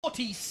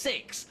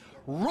46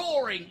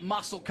 roaring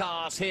muscle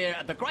cars here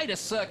at the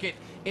greatest circuit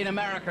in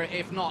America,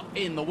 if not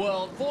in the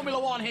world. Formula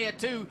One here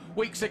 2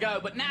 weeks ago,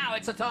 but now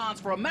it's a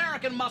chance for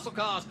American muscle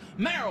cars.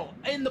 Merrill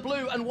in the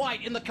blue and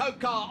white in the COTA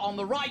car on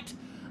the right,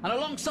 and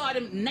alongside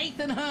him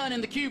Nathan Herne in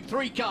the Cube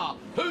 3 car.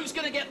 Who's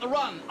going to get the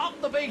run up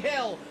the big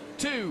hill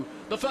to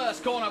the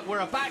first corner? We're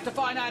about to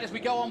find out as we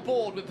go on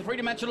board with the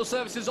three-dimensional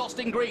services.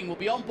 Austin Green will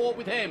be on board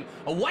with him.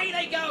 Away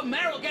they go.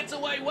 Merrill gets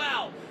away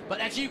well, but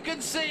as you can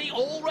see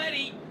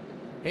already,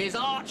 his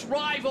arch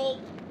rival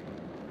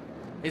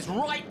is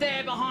right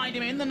there behind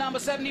him in the number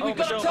 70. We've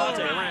got a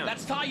turnaround.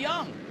 That's Ty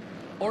Young.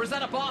 Or is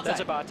that Abate?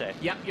 That's Abate.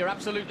 Yep, you're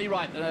absolutely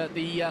right.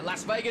 The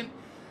Las Vegas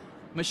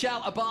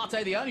Michelle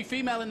Abate, the only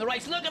female in the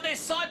race. Look at this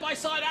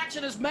side-by-side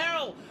action as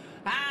Merrill,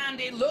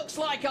 and it looks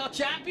like our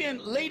champion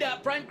leader,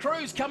 Brent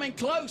Cruz, coming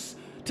close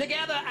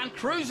together, and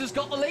Cruz has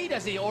got the lead,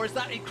 has he? Or is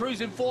that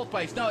Cruz in fourth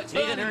place? No, it's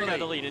Nathan Herne got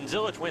the lead, and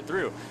Zilich went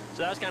through.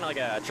 So that was kind of like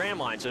a tram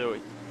line. So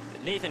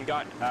Nathan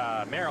got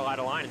Merrill out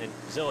of line, and then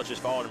Zilich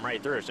just followed him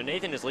right through. So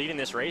Nathan is leading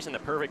this race in the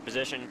perfect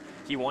position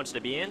he wants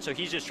to be in. So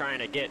he's just trying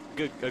to get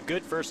a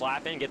good first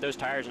lap in, get those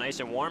tires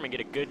nice and warm, and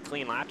get a good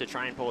clean lap to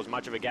try and pull as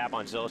much of a gap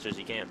on Zilich as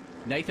he can.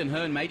 Nathan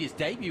Herne made his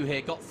debut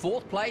here, got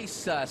fourth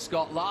place,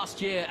 Scott,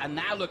 last year, and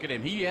now look at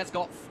him. He has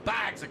got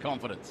bags of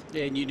confidence.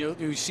 Yeah, and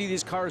you see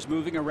these cars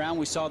moving around.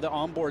 We saw the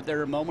onboard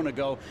there a moment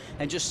ago,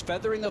 and just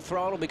feathering the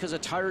throttle because the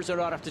tires are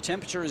not up to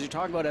temperature, as you're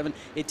talking about, Evan.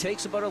 It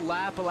takes about a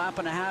lap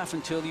and a half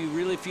until you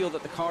really feel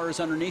that the car is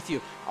underneath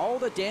you. All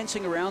the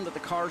dancing around that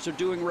the cars are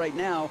doing right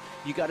now,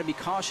 you got to be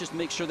cautious to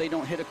make sure they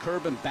don't hit a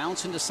curb and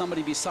bounce into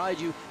somebody beside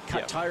you,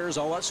 cut tires,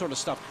 all that sort of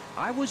stuff.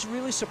 I was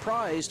really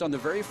surprised on the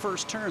very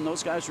first turn.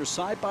 Those guys were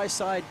side by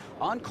side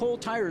on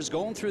cold tires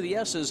going through the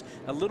S's.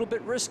 A little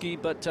bit risky,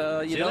 but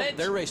you know,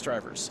 they're race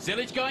drivers.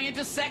 Zilich going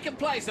into second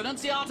place.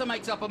 Annunziata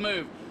makes up a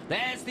move.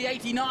 There's the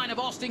 89 of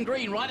Austin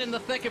Green right in the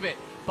thick of it.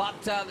 But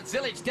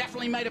Zilich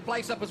definitely made a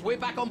place up as we're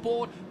back on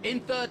board in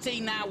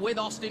 13 now with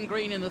Austin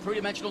Green in the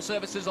three-dimensional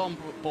services on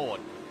board.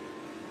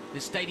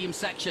 This stadium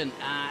section,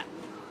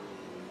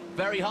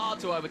 very hard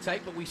to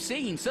overtake, but we've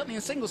seen, certainly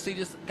in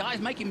single-seaters, guys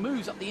making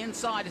moves up the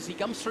inside as he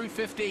comes through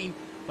 15.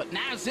 But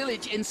now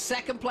Zilich in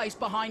second place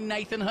behind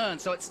Nathan Herne.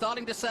 So it's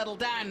starting to settle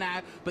down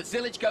now, but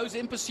Zilich goes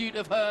in pursuit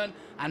of Herne,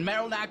 and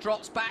Merrill now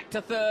drops back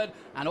to third.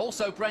 And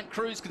also Brent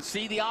Cruz can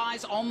see the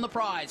eyes on the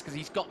prize because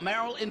he's got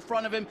Merrill in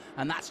front of him,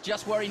 and that's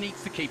just where he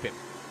needs to keep him.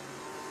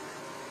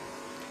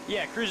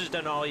 Yeah, Cruz has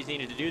done all he's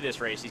needed to do this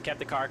race. He's kept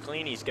the car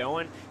clean, he's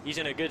going. He's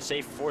in a good,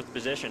 safe fourth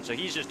position. So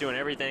he's just doing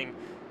everything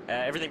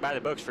by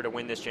the books to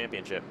win this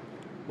championship.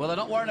 Well, they're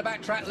not worrying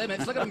about track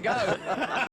limits. Look at them go.